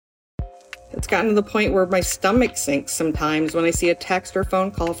It's gotten to the point where my stomach sinks sometimes when I see a text or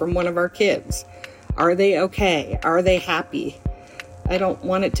phone call from one of our kids. Are they okay? Are they happy? I don't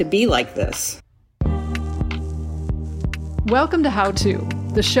want it to be like this. Welcome to How To,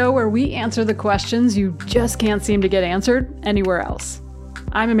 the show where we answer the questions you just can't seem to get answered anywhere else.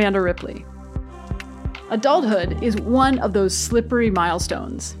 I'm Amanda Ripley. Adulthood is one of those slippery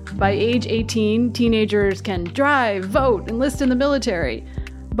milestones. By age 18, teenagers can drive, vote, enlist in the military.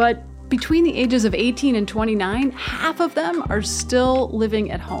 But between the ages of 18 and 29, half of them are still living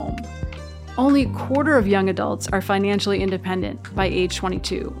at home. Only a quarter of young adults are financially independent by age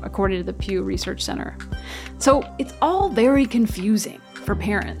 22, according to the Pew Research Center. So it's all very confusing for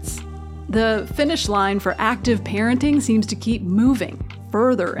parents. The finish line for active parenting seems to keep moving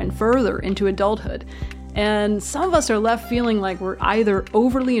further and further into adulthood. And some of us are left feeling like we're either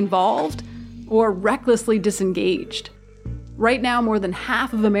overly involved or recklessly disengaged. Right now, more than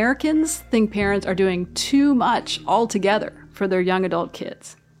half of Americans think parents are doing too much altogether for their young adult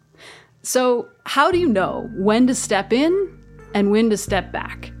kids. So, how do you know when to step in and when to step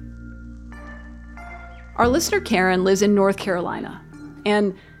back? Our listener Karen lives in North Carolina.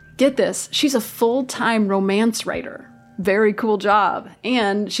 And get this, she's a full-time romance writer. Very cool job.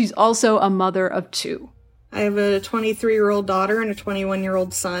 And she's also a mother of two. I have a 23-year-old daughter and a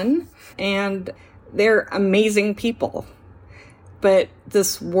 21-year-old son, and they're amazing people. But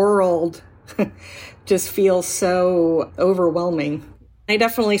this world just feels so overwhelming. I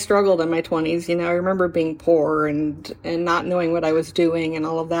definitely struggled in my 20s. I remember being poor and not knowing what I was doing and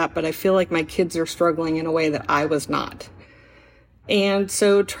all of that, but I feel like my kids are struggling in a way that I was not. And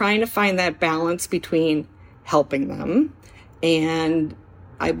so trying to find that balance between helping them, and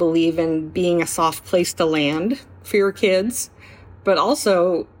I believe in being a soft place to land for your kids, but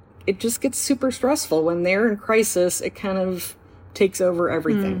also it just gets super stressful when they're in crisis. It kind of takes over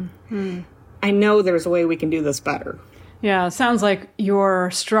everything. I know there's a way we can do this better. Yeah, it sounds like you're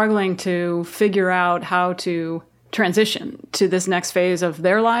struggling to figure out how to transition to this next phase of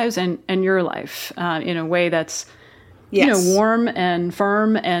their lives and your life in a way that's warm and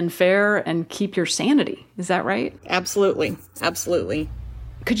firm and fair and keep your sanity. Is that right? Absolutely. Absolutely.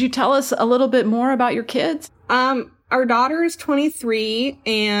 Could you tell us a little bit more about your kids? Our daughter is 23,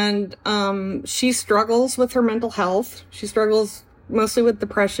 and she struggles with her mental health. She struggles mostly with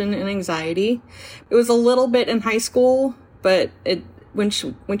depression and anxiety. It was a little bit in high school, but when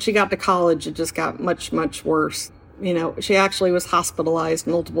she got to college, it just got much, much worse. She actually was hospitalized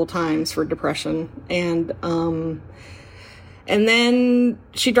multiple times for depression, and then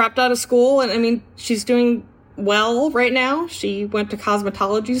she dropped out of school, and she's doing well right now. She went to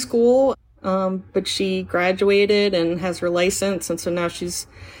cosmetology school. But she graduated and has her license, and so now she's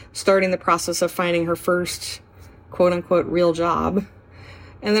starting the process of finding her first quote-unquote real job.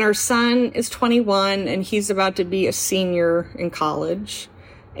 And then our son is 21, and he's about to be a senior in college.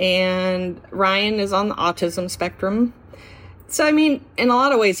 And Ryan is on the autism spectrum. So, in a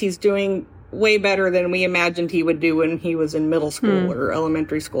lot of ways, he's doing way better than we imagined he would do when he was in middle school or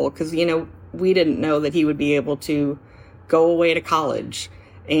elementary school, because, we didn't know that he would be able to go away to college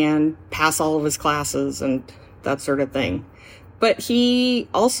and pass all of his classes and that sort of thing. But he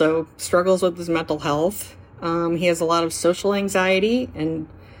also struggles with his mental health. He has a lot of social anxiety, and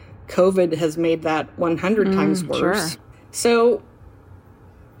COVID has made that 100 times worse. Sure. So,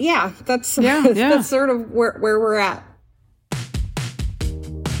 that's sort of where we're at.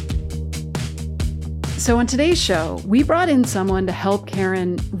 So on today's show, we brought in someone to help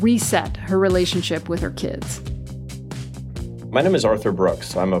Karen reset her relationship with her kids. My name is Arthur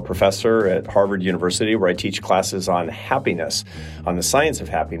Brooks. I'm a professor at Harvard University where I teach classes on happiness, on the science of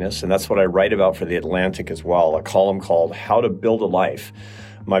happiness, and that's what I write about for The Atlantic as well, a column called How to Build a Life.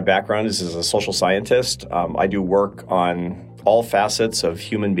 My background is as a social scientist. I do work on all facets of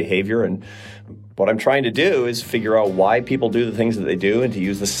human behavior, and what I'm trying to do is figure out why people do the things that they do and to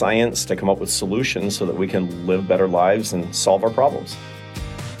use the science to come up with solutions so that we can live better lives and solve our problems.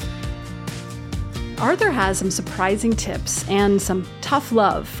 Arthur has some surprising tips and some tough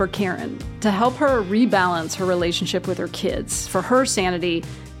love for Karen to help her rebalance her relationship with her kids for her sanity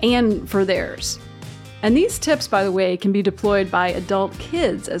and for theirs. And these tips, by the way, can be deployed by adult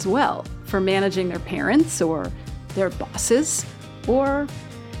kids as well for managing their parents or their bosses or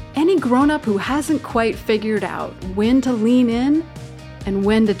any grown-up who hasn't quite figured out when to lean in and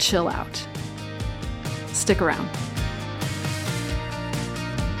when to chill out. Stick around.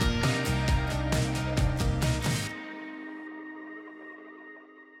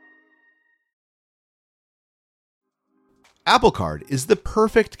 Apple Card is the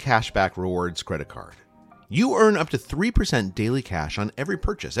perfect cashback rewards credit card. You earn up to 3% daily cash on every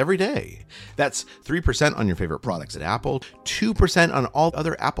purchase every day. That's 3% on your favorite products at Apple, 2% on all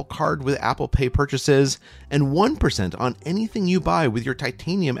other Apple Card with Apple Pay purchases, and 1% on anything you buy with your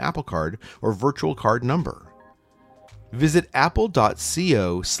titanium Apple Card or virtual card number. Visit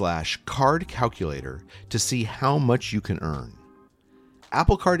apple.co/card calculator to see how much you can earn.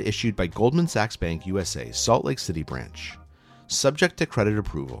 Apple Card issued by Goldman Sachs Bank USA, Salt Lake City branch. Subject to credit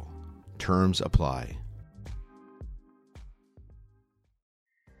approval. Terms apply.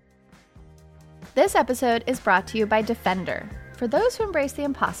 This episode is brought to you by Defender. For those who embrace the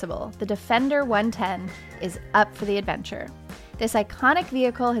impossible, the Defender 110 is up for the adventure. This iconic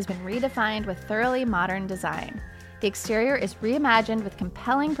vehicle has been redefined with thoroughly modern design. The exterior is reimagined with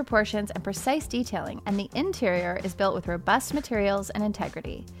compelling proportions and precise detailing, and the interior is built with robust materials and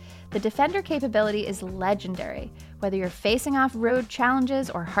integrity. The Defender capability is legendary, whether you're facing off road challenges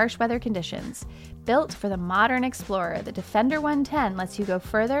or harsh weather conditions. Built for the modern explorer, the Defender 110 lets you go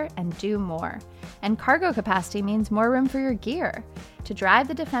further and do more. And cargo capacity means more room for your gear. To drive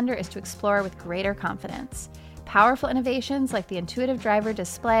the Defender is to explore with greater confidence. Powerful innovations like the intuitive driver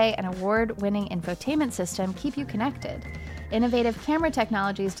display and award-winning infotainment system keep you connected. Innovative camera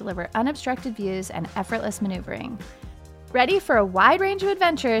technologies deliver unobstructed views and effortless maneuvering. Ready for a wide range of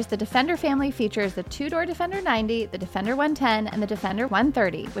adventures, the Defender family features the two-door Defender 90, the Defender 110, and the Defender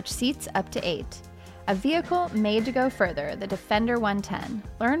 130, which seats up to 8. A vehicle made to go further, the Defender 110.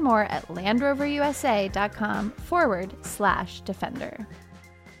 Learn more at LandRoverUSA.com/Defender.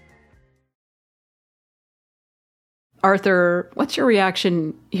 Arthur, what's your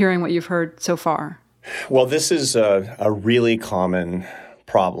reaction hearing what you've heard so far? Well, this is a really common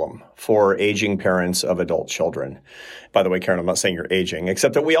problem for aging parents of adult children. By the way, Karen, I'm not saying you're aging,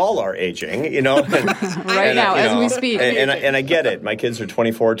 except that we all are aging, you know. As we speak. And I get it. My kids are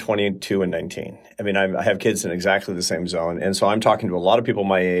 24, 22, and 19. I mean, I have kids in exactly the same zone. And so I'm talking to a lot of people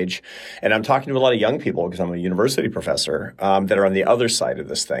my age, and I'm talking to a lot of young people because I'm a university professor that are on the other side of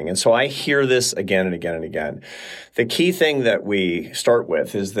this thing. And so I hear this again and again and again. The key thing that we start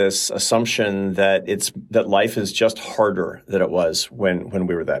with is this assumption that life is just harder than it was when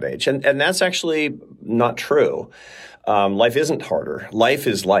we were that age. And that's actually not true. Life isn't harder. Life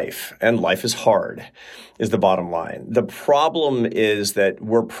is life, and life is hard, is the bottom line. The problem is that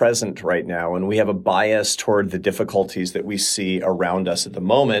we're present right now, and we have a bias toward the difficulties that we see around us at the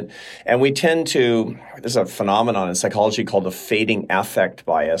moment. And we tend to, there's a phenomenon in psychology called the fading affect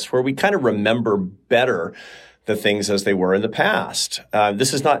bias, where we kind of remember better the things as they were in the past.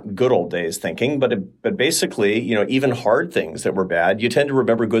 This is not good old days thinking, but basically, you know, even hard things that were bad, you tend to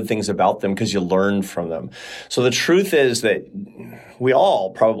remember good things about them because you learned from them. So the truth is that we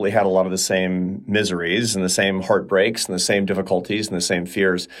all probably had a lot of the same miseries and the same heartbreaks and the same difficulties and the same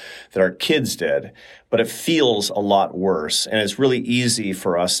fears that our kids did. But it feels a lot worse. And it's really easy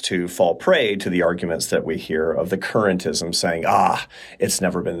for us to fall prey to the arguments that we hear of the currentism saying, it's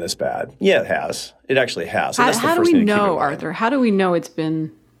never been this bad. Yeah, it has. It actually has. How do we know, Arthur? How do we know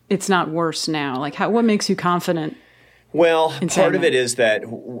it's not worse now? Like, what makes you confident? Well, part of it is that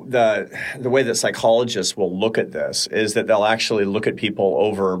the way that psychologists will look at this is that they'll actually look at people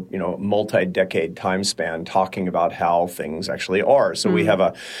over, you know, multi-decade time span talking about how things actually are. So we have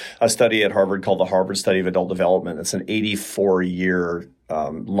a study at Harvard called the Harvard Study of Adult Development. It's an 84-year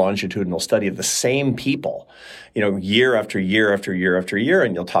longitudinal study of the same people, you know, year after year after year after year,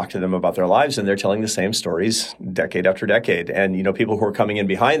 and you'll talk to them about their lives, and they're telling the same stories decade after decade. And, you know, people who are coming in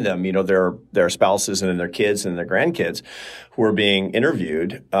behind them, you know, their spouses and then their kids and their grandkids who are being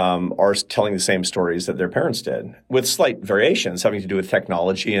interviewed are telling the same stories that their parents did, with slight variations having to do with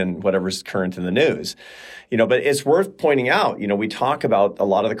technology and whatever's current in the news. You know, but it's worth pointing out, you know, we talk about a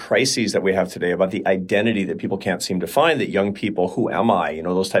lot of the crises that we have today about the identity that people can't seem to find, that young people, who am I? You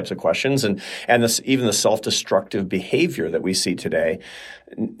know, those types of questions, and even the self-destructive behavior that we see today,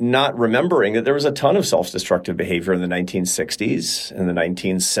 not remembering that there was a ton of self-destructive behavior in the 1960s and the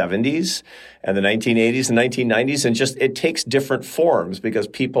 1970s and the 1980s and 1990s, and just it takes different forms because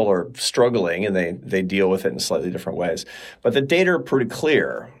people are struggling and they deal with it in slightly different ways. But the data are pretty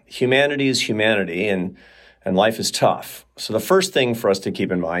clear. Humanity is humanity, and life is tough. So the first thing for us to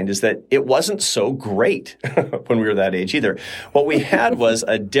keep in mind is that it wasn't so great when we were that age either. What we had was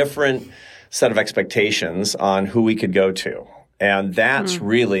a different set of expectations on who we could go to. And that's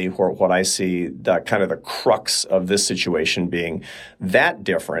really what I see the kind of the crux of this situation being, that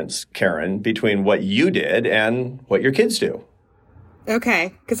difference, Karen, between what you did and what your kids do.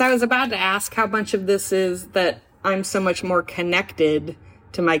 Okay, because I was about to ask how much of this is that I'm so much more connected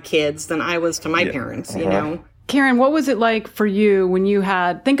to my kids than I was to my parents, you know? Karen, what was it like for you when you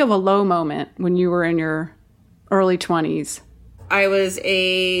think of a low moment when you were in your early 20s? I was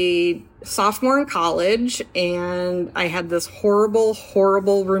a sophomore in college, and I had this horrible,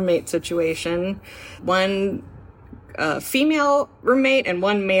 horrible roommate situation. One female roommate and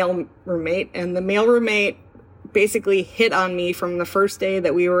one male roommate. And the male roommate basically hit on me from the first day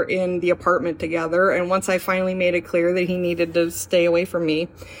that we were in the apartment together. And once I finally made it clear that he needed to stay away from me,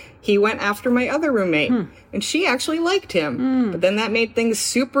 he went after my other roommate. And she actually liked him. But then that made things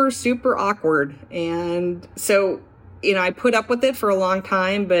super, super awkward. And so, you know, I put up with it for a long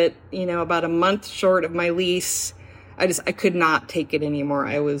time, but, you know, about a month short of my lease, I could not take it anymore.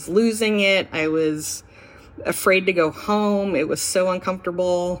 I was losing it. I was afraid to go home. It was so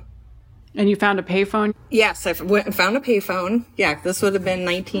uncomfortable. And you found a payphone? Yes, I went and found a payphone. Yeah, this would have been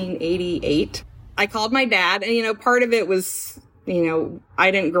 1988. I called my dad, and, you know, part of it was, you know, I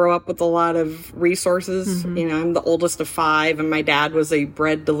didn't grow up with a lot of resources. You know, I'm the oldest of 5, and my dad was a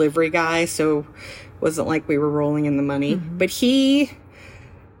bread delivery guy, so it wasn't like we were rolling in the money. But he,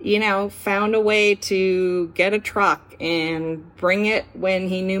 you know, found a way to get a truck and bring it when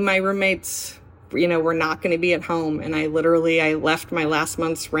he knew my roommates, you know, were not going to be at home. And I left my last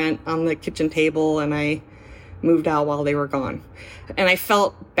month's rent on the kitchen table, and I moved out while they were gone. And I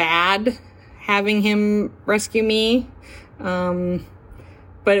felt bad having him rescue me.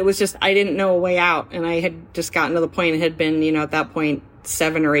 But it was just, I didn't know a way out. And I had just gotten to the point, it had been, you know, at that point,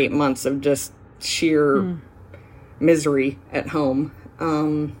 7 or 8 months of just sheer misery at home.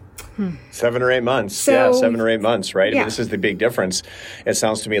 7 or 8 months. So, 7 or 8 months, right? I yeah. mean, this is the big difference. It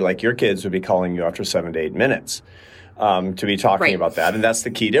sounds to me like your kids would be calling you after 7 to 8 minutes to be talking about that. And that's the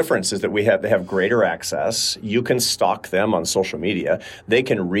key difference, is that they have greater access. You can stalk them on social media. They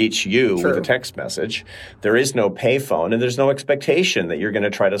can reach you with a text message. There is no payphone, and there's no expectation that you're going to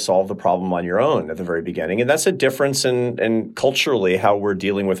try to solve the problem on your own at the very beginning. And that's a difference in culturally how we're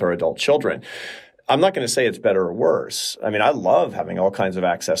dealing with our adult children. I'm not going to say it's better or worse. I mean, I love having all kinds of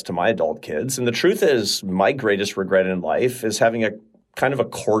access to my adult kids. And the truth is, my greatest regret in life is having a kind of a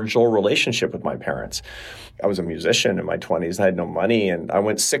cordial relationship with my parents. I was a musician in my 20s. I had no money, and I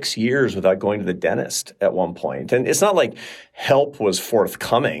went 6 years without going to the dentist at one point. And it's not like help was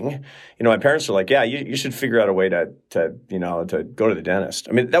forthcoming. You know, my parents were like, yeah, you should figure out a way to go to the dentist.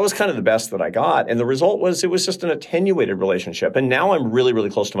 I mean, that was kind of the best that I got. And the result was, it was just an attenuated relationship. And now I'm really,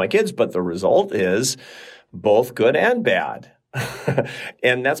 really close to my kids, but the result is both good and bad.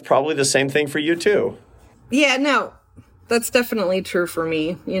 And that's probably the same thing for you too. Yeah, no, that's definitely true for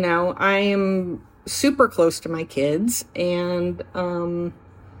me. You know, I am super close to my kids, and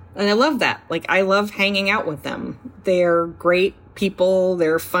I love that. Like, I love hanging out with them. They're great people.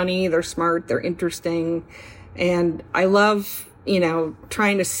 They're funny. They're smart. They're interesting. And I love, you know,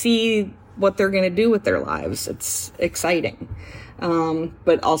 trying to see what they're going to do with their lives. It's exciting,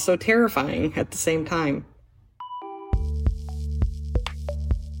 but also terrifying at the same time.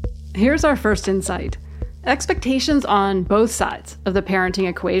 Here's our first insight. Expectations on both sides of the parenting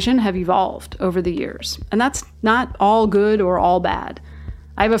equation have evolved over the years, and that's not all good or all bad.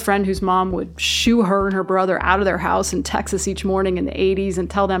 I have a friend whose mom would shoo her and her brother out of their house in Texas each morning in the 80s and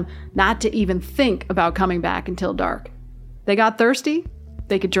tell them not to even think about coming back until dark. They got thirsty,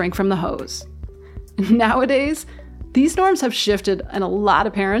 they could drink from the hose. Nowadays, these norms have shifted, and a lot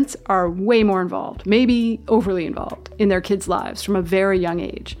of parents are way more involved, maybe overly involved, in their kids' lives from a very young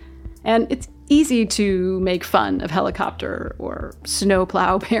age. And it's easy to make fun of helicopter or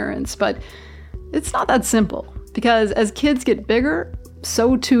snowplow parents, but it's not that simple, because as kids get bigger,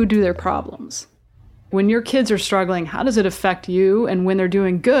 so too do their problems. When your kids are struggling, how does it affect you? And when they're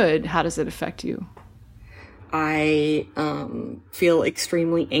doing good, how does it affect you? I feel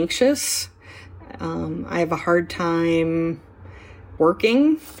extremely anxious. I have a hard time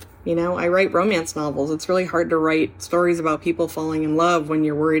working. You know, I write romance novels. It's really hard to write stories about people falling in love when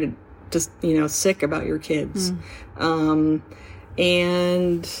you're worried, just, you know, sick about your kids. And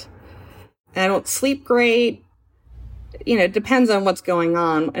I don't sleep great. You know, it depends on what's going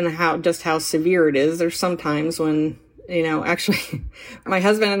on and how severe it is. There's some times when, you know, actually my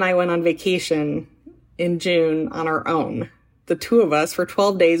husband and I went on vacation in June on our own. The two of us, for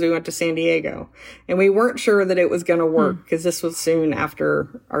 12 days, we went to San Diego, and we weren't sure that it was going to work, because this was soon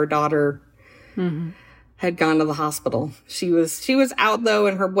after our daughter had gone to the hospital. She was out though,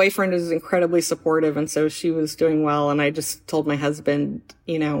 and her boyfriend is incredibly supportive, and so she was doing well. And I just told my husband,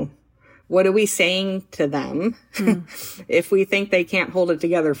 you know, what are we saying to them if we think they can't hold it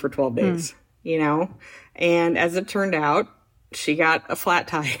together for 12 days, you know? And as it turned out, she got a flat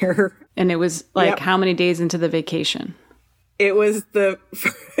tire. And it was like how many days into the vacation? It was the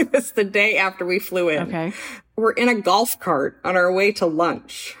day after we flew in. Okay. we're in a golf cart on our way to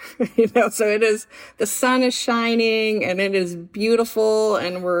lunch, so the sun is shining and it is beautiful.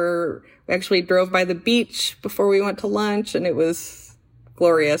 And we actually drove by the beach before we went to lunch and it was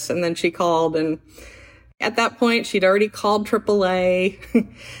glorious. And then she called, and at that point she'd already called AAA.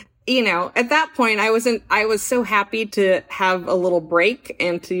 At that point I was so happy to have a little break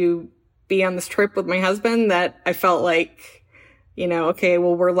and to be on this trip with my husband that I felt like, okay,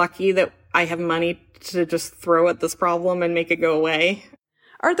 well, we're lucky that I have money to just throw at this problem and make it go away.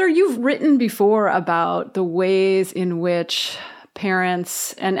 Arthur, you've written before about the ways in which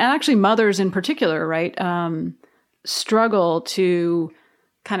parents, and actually mothers in particular, right, struggle to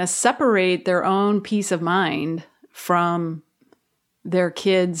kind of separate their own peace of mind from their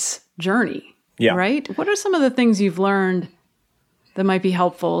kids' journey, right? What are some of the things you've learned that might be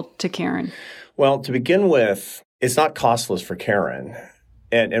helpful to Karen? Well, to begin with, it's not costless for Karen.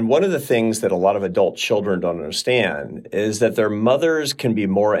 And one of the things that a lot of adult children don't understand is that their mothers can be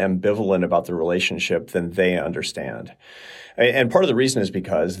more ambivalent about the relationship than they understand. And part of the reason is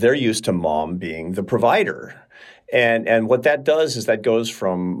because they're used to mom being the provider. And what that does is that goes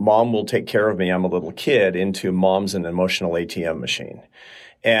from mom will take care of me, I'm a little kid, into mom's an emotional ATM machine.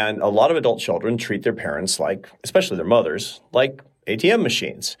 And a lot of adult children treat their parents like, especially their mothers, like ATM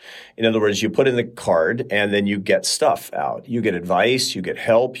machines. In other words, you put in the card and then you get stuff out. You get advice, you get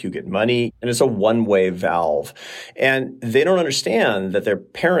help, you get money, and it's a one-way valve. And they don't understand that their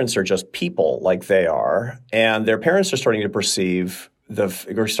parents are just people like they are, and their parents are starting to perceive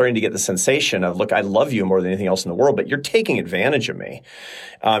we're starting to get the sensation of, look, I love you more than anything else in the world, but you're taking advantage of me.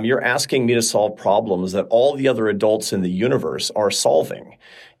 You're asking me to solve problems that all the other adults in the universe are solving.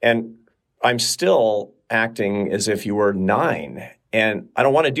 And I'm still acting as if you were 9. And I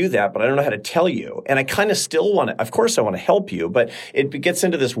don't want to do that, but I don't know how to tell you. And I kind of still want to, of course I want to help you, but it gets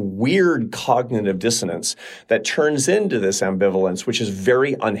into this weird cognitive dissonance that turns into this ambivalence, which is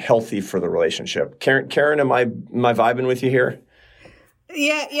very unhealthy for the relationship. Karen, am I vibing with you here?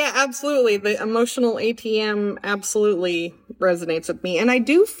 Yeah, absolutely. The emotional ATM absolutely resonates with me. And I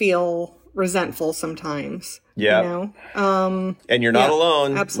do feel resentful sometimes. Yeah. And you're not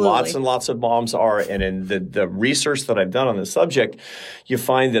alone. Absolutely. Lots and lots of moms are. And in the research that I've done on this subject, you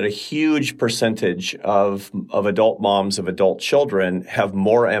find that a huge percentage of adult moms of adult children have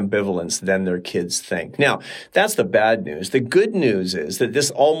more ambivalence than their kids think. Now, that's the bad news. The good news is that this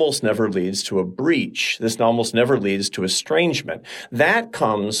almost never leads to a breach. This almost never leads to estrangement. That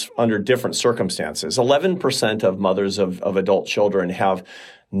comes under different circumstances. 11% of mothers of adult children have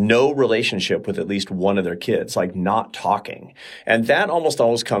no relationship with at least one of their kids, like not talking. And that almost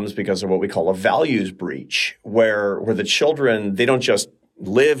always comes because of what we call a values breach, where the children, they don't just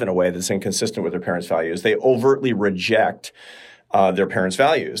live in a way that's inconsistent with their parents' values. They overtly reject their parents'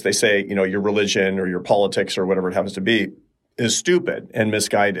 values. They say, your religion or your politics or whatever it happens to be is stupid and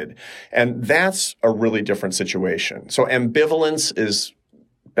misguided. And that's a really different situation. So ambivalence is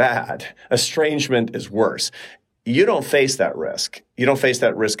bad. Estrangement is worse. You don't face that risk. You don't face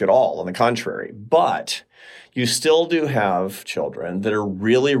that risk at all, on the contrary. But you still do have children that are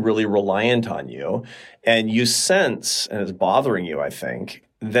really, really reliant on you. And you sense, and it's bothering you, I think,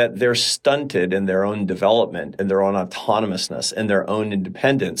 that they're stunted in their own development and their own autonomousness and their own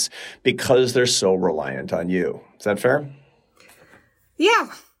independence because they're so reliant on you. Is that fair?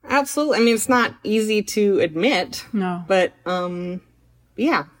 Yeah, absolutely. I mean, it's not easy to admit. No. But,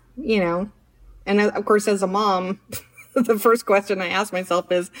 yeah, And of course, as a mom, the first question I ask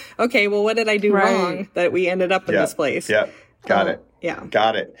myself is, okay, well, what did I do wrong that we ended up in this place? Yeah, got it. Yeah.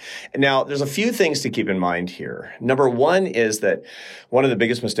 Got it. Now, there's a few things to keep in mind here. Number one is that one of the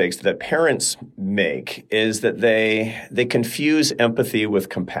biggest mistakes that parents make is that they confuse empathy with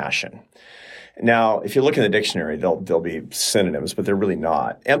compassion. Now, if you look in the dictionary, there'll be synonyms, but they're really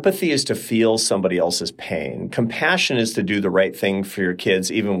not. Empathy is to feel somebody else's pain. Compassion is to do the right thing for your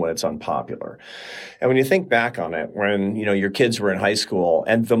kids, even when it's unpopular. And when you think back on it, when, your kids were in high school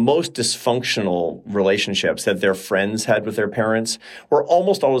and the most dysfunctional relationships that their friends had with their parents were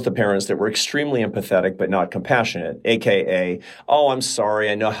almost always the parents that were extremely empathetic but not compassionate, aka, oh, I'm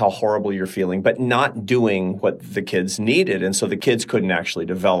sorry, I know how horrible you're feeling, but not doing what the kids needed. And so the kids couldn't actually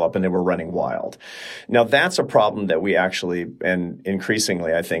develop and they were running wild. Now, that's a problem that we actually, and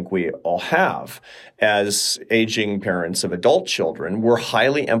increasingly, I think we all have as aging parents of adult children. We're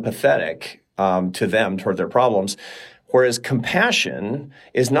highly empathetic to them, toward their problems, whereas compassion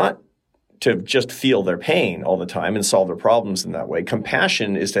is not to just feel their pain all the time and solve their problems in that way.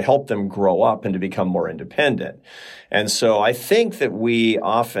 Compassion is to help them grow up and to become more independent. And so I think that we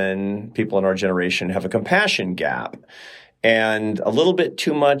often, people in our generation, have a compassion gap. and a little bit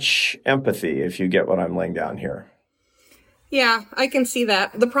too much empathy, if you get what I'm laying down here. Yeah, I can see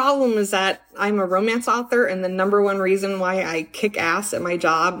that. The problem is that I'm a romance author, and the number one reason why I kick ass at my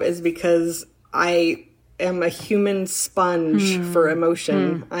job is because I am a human sponge for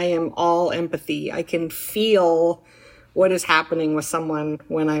emotion. I am all empathy. I can feel what is happening with someone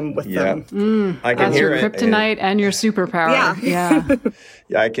when I'm with them. I can That's hear your it. kryptonite and your superpower. Yeah.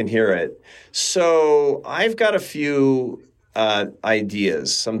 Yeah, I can hear it. So I've got a few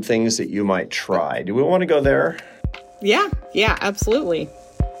ideas, some things that you might try. Do we want to go there? Yeah, absolutely.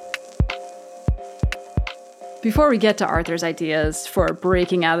 Before we get to Arthur's ideas for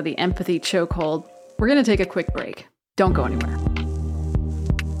breaking out of the empathy chokehold, we're going to take a quick break. Don't go anywhere.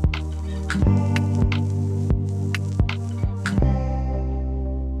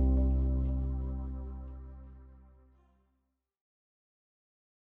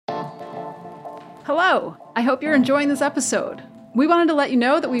 Hello! I hope you're enjoying this episode. We wanted to let you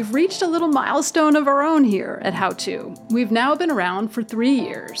know that we've reached a little milestone of our own here at How To. We've now been around for 3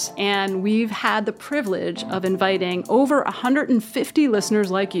 years, and we've had the privilege of inviting over 150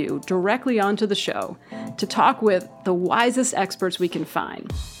 listeners like you directly onto the show to talk with the wisest experts we can find,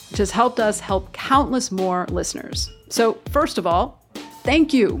 which has helped us help countless more listeners. So, first of all,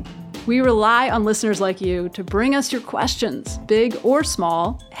 thank you. We rely on listeners like you to bring us your questions, big or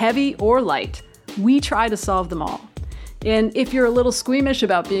small, heavy or light. We try to solve them all. And if you're a little squeamish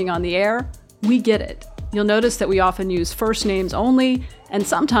about being on the air, we get it. You'll notice that we often use first names only, and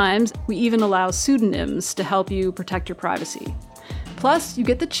sometimes we even allow pseudonyms to help you protect your privacy. Plus, you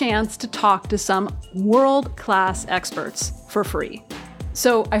get the chance to talk to some world-class experts for free.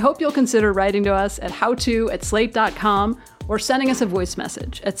 So I hope you'll consider writing to us at howto@slate.com or sending us a voice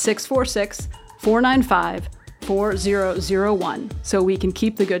message at 646-495-4001 so we can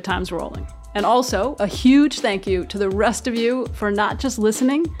keep the good times rolling. And also, a huge thank you to the rest of you for not just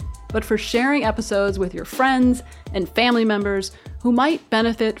listening, but for sharing episodes with your friends and family members who might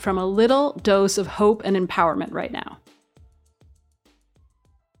benefit from a little dose of hope and empowerment right now.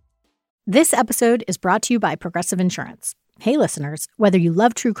 This episode is brought to you by Progressive Insurance. Hey, listeners, whether you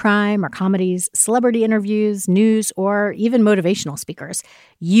love true crime or comedies, celebrity interviews, news, or even motivational speakers,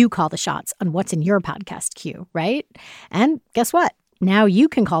 you call the shots on what's in your podcast queue, right? And guess what? Now you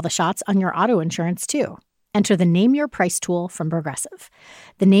can call the shots on your auto insurance, too. Enter the Name Your Price tool from Progressive.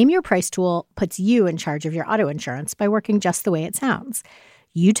 The Name Your Price tool puts you in charge of your auto insurance by working just the way it sounds.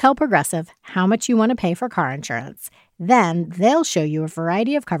 You tell Progressive how much you want to pay for car insurance. Then they'll show you a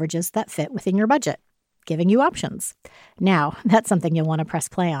variety of coverages that fit within your budget, giving you options. Now, that's something you'll want to press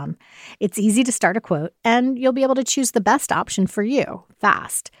play on. It's easy to start a quote, and you'll be able to choose the best option for you,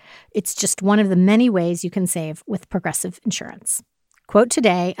 fast. It's just one of the many ways you can save with Progressive Insurance. Quote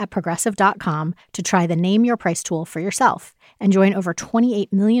today at Progressive.com to try the Name Your Price tool for yourself and join over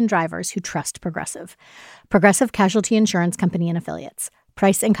 28 million drivers who trust Progressive. Progressive Casualty Insurance Company and Affiliates.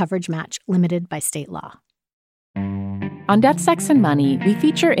 Price and coverage match limited by state law. On Death, Sex, and Money, we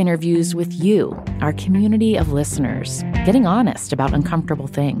feature interviews with you, our community of listeners, getting honest about uncomfortable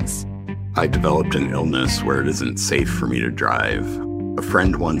things. I developed an illness where it isn't safe for me to drive. A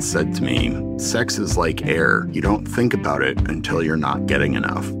friend once said to me, sex is like air. You don't think about it until you're not getting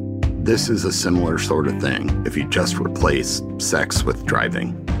enough. This is a similar sort of thing if you just replace sex with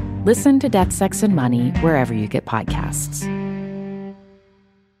driving. Listen to Death, Sex, and Money wherever you get podcasts.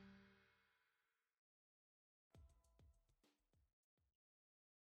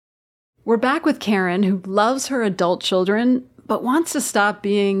 We're back with Karen, who loves her adult children, but wants to stop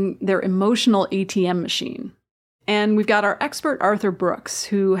being their emotional ATM machine. And we've got our expert, Arthur Brooks,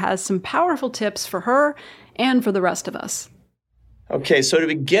 who has some powerful tips for her and for the rest of us. Okay, so to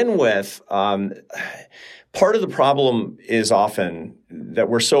begin with, part of the problem is often that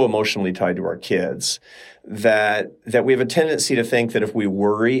we're so emotionally tied to our kids that we have a tendency to think that if we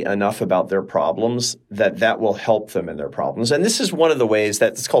worry enough about their problems, that will help them in their problems. And this is one of the ways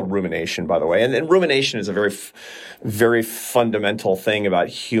that it's called rumination, by the way. And rumination is a very, very fundamental thing about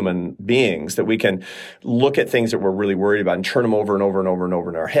human beings, that we can look at things that we're really worried about and turn them over and over and over and over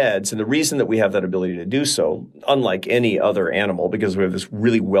in our heads. And the reason that we have that ability to do so, unlike any other animal, because we have this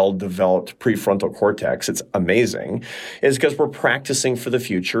really well-developed prefrontal cortex, it's amazing, is because we're practicing for the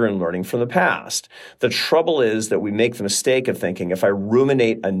future and learning from the past. The trouble is that we make the mistake of thinking, if I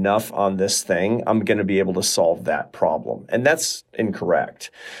ruminate enough on this thing, I'm going to be able to solve that problem. And that's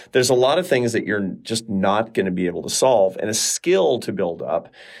incorrect. There's a lot of things that you're just not going to be able to solve. And a skill to build up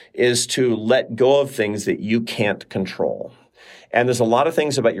is to let go of things that you can't control. And there's a lot of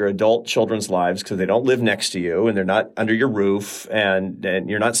things about your adult children's lives because they don't live next to you and they're not under your roof and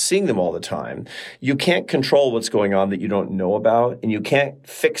you're not seeing them all the time. You can't control what's going on that you don't know about, and you can't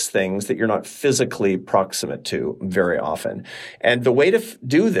fix things that you're not physically proximate to very often. And the way to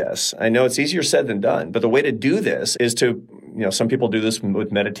do this, I know it's easier said than done, but the way to do this is to, some people do this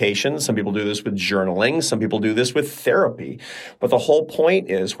with meditation, some people do this with journaling, some people do this with therapy. But the whole point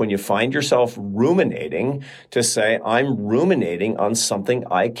is when you find yourself ruminating, to say, I'm ruminating on something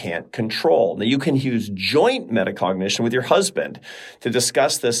I can't control. Now, you can use joint metacognition with your husband to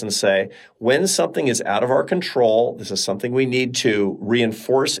discuss this and say, when something is out of our control, this is something we need to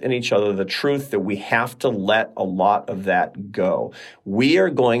reinforce in each other the truth that we have to let a lot of that go. We are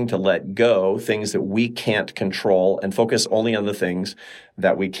going to let go things that we can't control and focus only on the things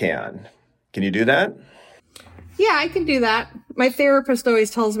that we can. Can you do that? Yeah, I can do that. My therapist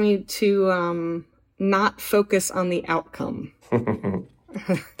always tells me to not focus on the outcome.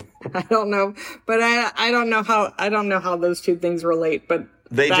 I don't know, but I don't know how those two things relate, but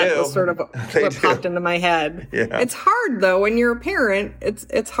that was sort of what popped into my head. Yeah. It's hard though when you're a parent.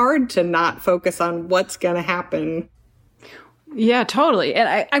 It's hard to not focus on what's going to happen. Yeah, totally.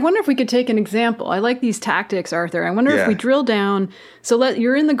 And I wonder if we could take an example. I like these tactics, Arthur. I wonder if we drill down. So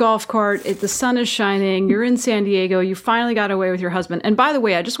you're in the golf cart. The sun is shining. You're in San Diego. You finally got away with your husband. And by the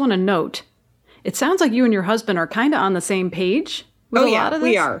way, I just want to note, it sounds like you and your husband are kind of on the same page with a lot of this.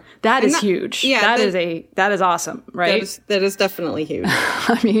 We are. That is huge. Yeah, that is awesome, right? That is definitely huge.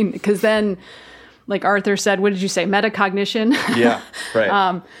 I mean, because then, like Arthur said, what did you say? Metacognition? Yeah,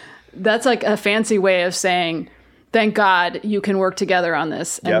 right. That's like a fancy way of saying, thank God you can work together on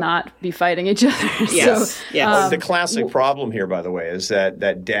this and not be fighting each other. Yes. So, yes. The classic problem here, by the way, is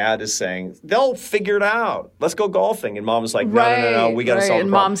that dad is saying, they'll figure it out. Let's go golfing. And mom's like, no, we got to solve the problem.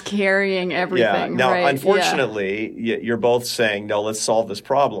 And mom's carrying everything. Yeah. Now, unfortunately, you're both saying, no, let's solve this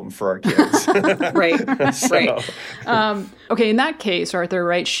problem for our kids. Right. Okay, in that case, Arthur,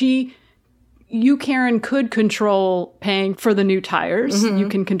 right, you, Karen, could control paying for the new tires. Mm-hmm. You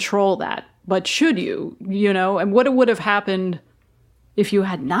can control that. But should you, and what would have happened if you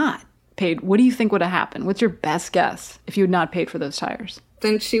had not paid? What do you think would have happened? What's your best guess if you had not paid for those tires?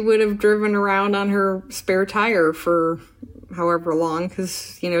 Then she would have driven around on her spare tire for however long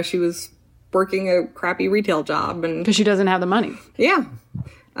because, she was working a crappy retail job. Because she doesn't have the money. Yeah.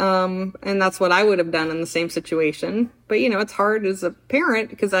 And that's what I would have done in the same situation. But, it's hard as a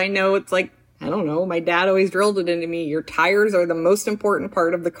parent because I know it's like, I don't know. My dad always drilled it into me. Your tires are the most important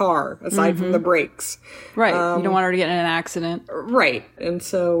part of the car, aside from the brakes. Right. You don't want her to get in an accident. Right. And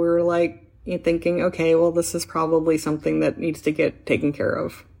so we were like thinking, okay, well, this is probably something that needs to get taken care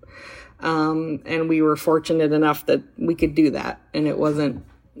of. And we were fortunate enough that we could do that. And it wasn't,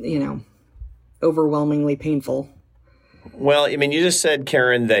 overwhelmingly painful. Well, I mean, you just said,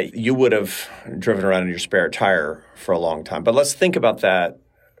 Karen, that you would have driven around in your spare tire for a long time. But let's think about that.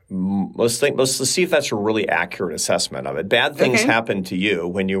 Let's see if that's a really accurate assessment of it. Bad things happened to you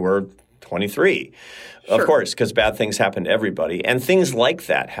when you were 23. Sure. Of course, because bad things happen to everybody. And things like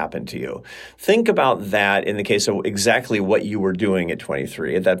that happen to you. Think about that in the case of exactly what you were doing at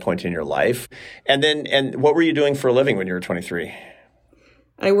 23 at that point in your life. And what were you doing for a living when you were 23?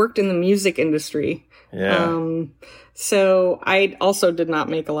 I worked in the music industry. Yeah. So I also did not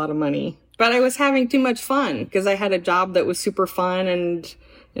make a lot of money. But I was having too much fun because I had a job that was super fun and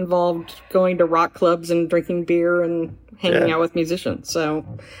involved going to rock clubs and drinking beer and hanging out with musicians. So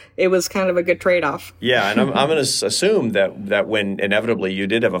it was kind of a good trade-off. Yeah, and I'm going to assume that when inevitably you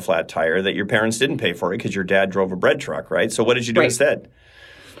did have a flat tire, that your parents didn't pay for it because your dad drove a bread truck, right? So what did you do instead?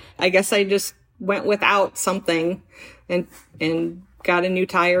 I guess I just went without something and got a new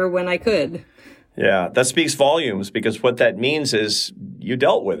tire when I could. Yeah, that speaks volumes because what that means is you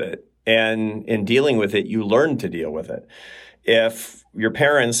dealt with it. And in dealing with it, you learned to deal with it. If your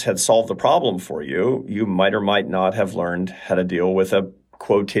parents had solved the problem for you, you might or might not have learned how to deal with a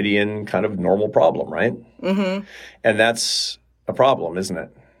quotidian kind of normal problem, right? Mm-hmm. And that's a problem, isn't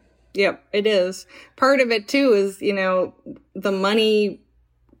it? Yep, it is. Part of it, too, is, the money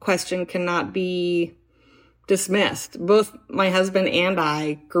question cannot be dismissed. Both my husband and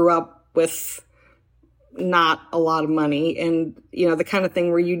I grew up with not a lot of money. And, the kind of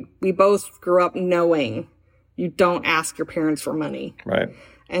thing where we both grew up knowing you don't ask your parents for money. Right.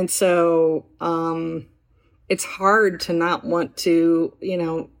 And so it's hard to not want to,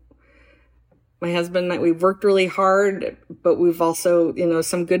 my husband and I, we've worked really hard, but we've also,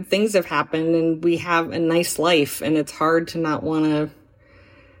 some good things have happened and we have a nice life. And it's hard to not want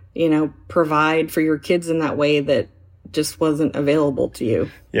to, provide for your kids in that way that just wasn't available to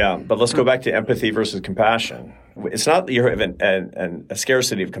you. Yeah, but let's go back to empathy versus compassion. It's not that you have a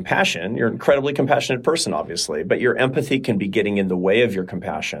scarcity of compassion. You're an incredibly compassionate person, obviously, but your empathy can be getting in the way of your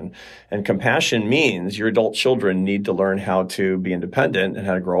compassion. And compassion means your adult children need to learn how to be independent and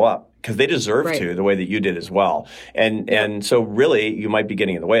how to grow up, because they deserve to, the way that you did as well. And so really, you might be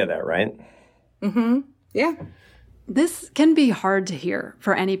getting in the way of that, right? Mm-hmm. Yeah. This can be hard to hear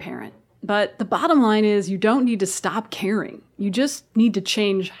for any parent. But the bottom line is you don't need to stop caring. You just need to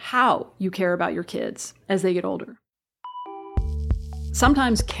change how you care about your kids as they get older.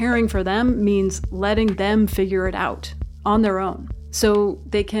 Sometimes caring for them means letting them figure it out on their own so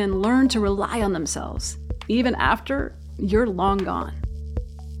they can learn to rely on themselves, even after you're long gone.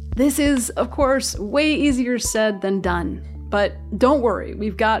 This is, of course, way easier said than done. But don't worry,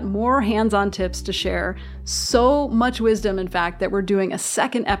 we've got more hands-on tips to share. So much wisdom, in fact, that we're doing a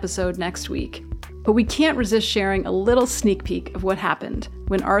second episode next week. But we can't resist sharing a little sneak peek of what happened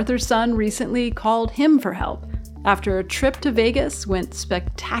when Arthur's son recently called him for help after a trip to Vegas went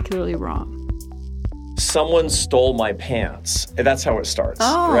spectacularly wrong. Someone stole my pants. That's how it starts,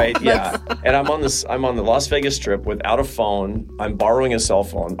 right? Yeah. And I'm on the Las Vegas Strip without a phone. I'm borrowing a cell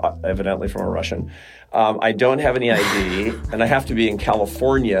phone, evidently from a Russian. I don't have any ID, and I have to be in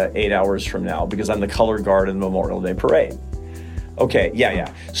California 8 hours from now because I'm the color guard in the Memorial Day Parade. Okay,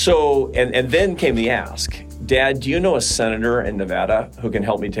 yeah. So, and then came the ask, Dad, do you know a senator in Nevada who can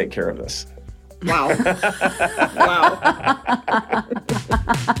help me take care of this? Wow. Wow.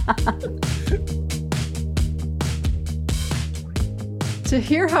 To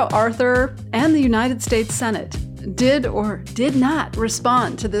hear how Arthur and the United States Senate did or did not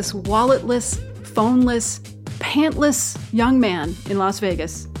respond to this walletless, phoneless, pantless young man in Las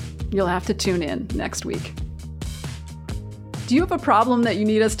Vegas, you'll have to tune in next week. Do you have a problem that you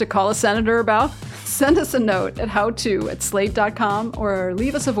need us to call a senator about? Send us a note at howto@slate.com or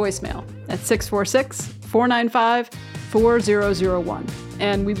leave us a voicemail at 646-495-4001.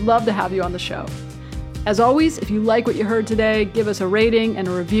 And we'd love to have you on the show. As always, if you like what you heard today, give us a rating and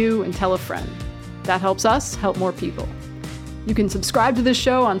a review and tell a friend. That helps us help more people. You can subscribe to this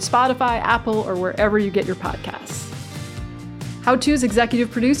show on Spotify, Apple, or wherever you get your podcasts. How To's executive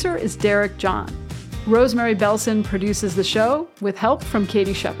producer is Derek John. Rosemary Belson produces the show with help from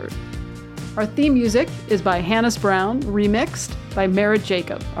Katie Shepard. Our theme music is by Hannes Brown, remixed by Merritt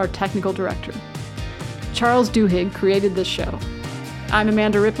Jacob, our technical director. Charles Duhigg created this show. I'm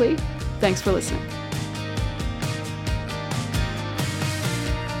Amanda Ripley. Thanks for listening.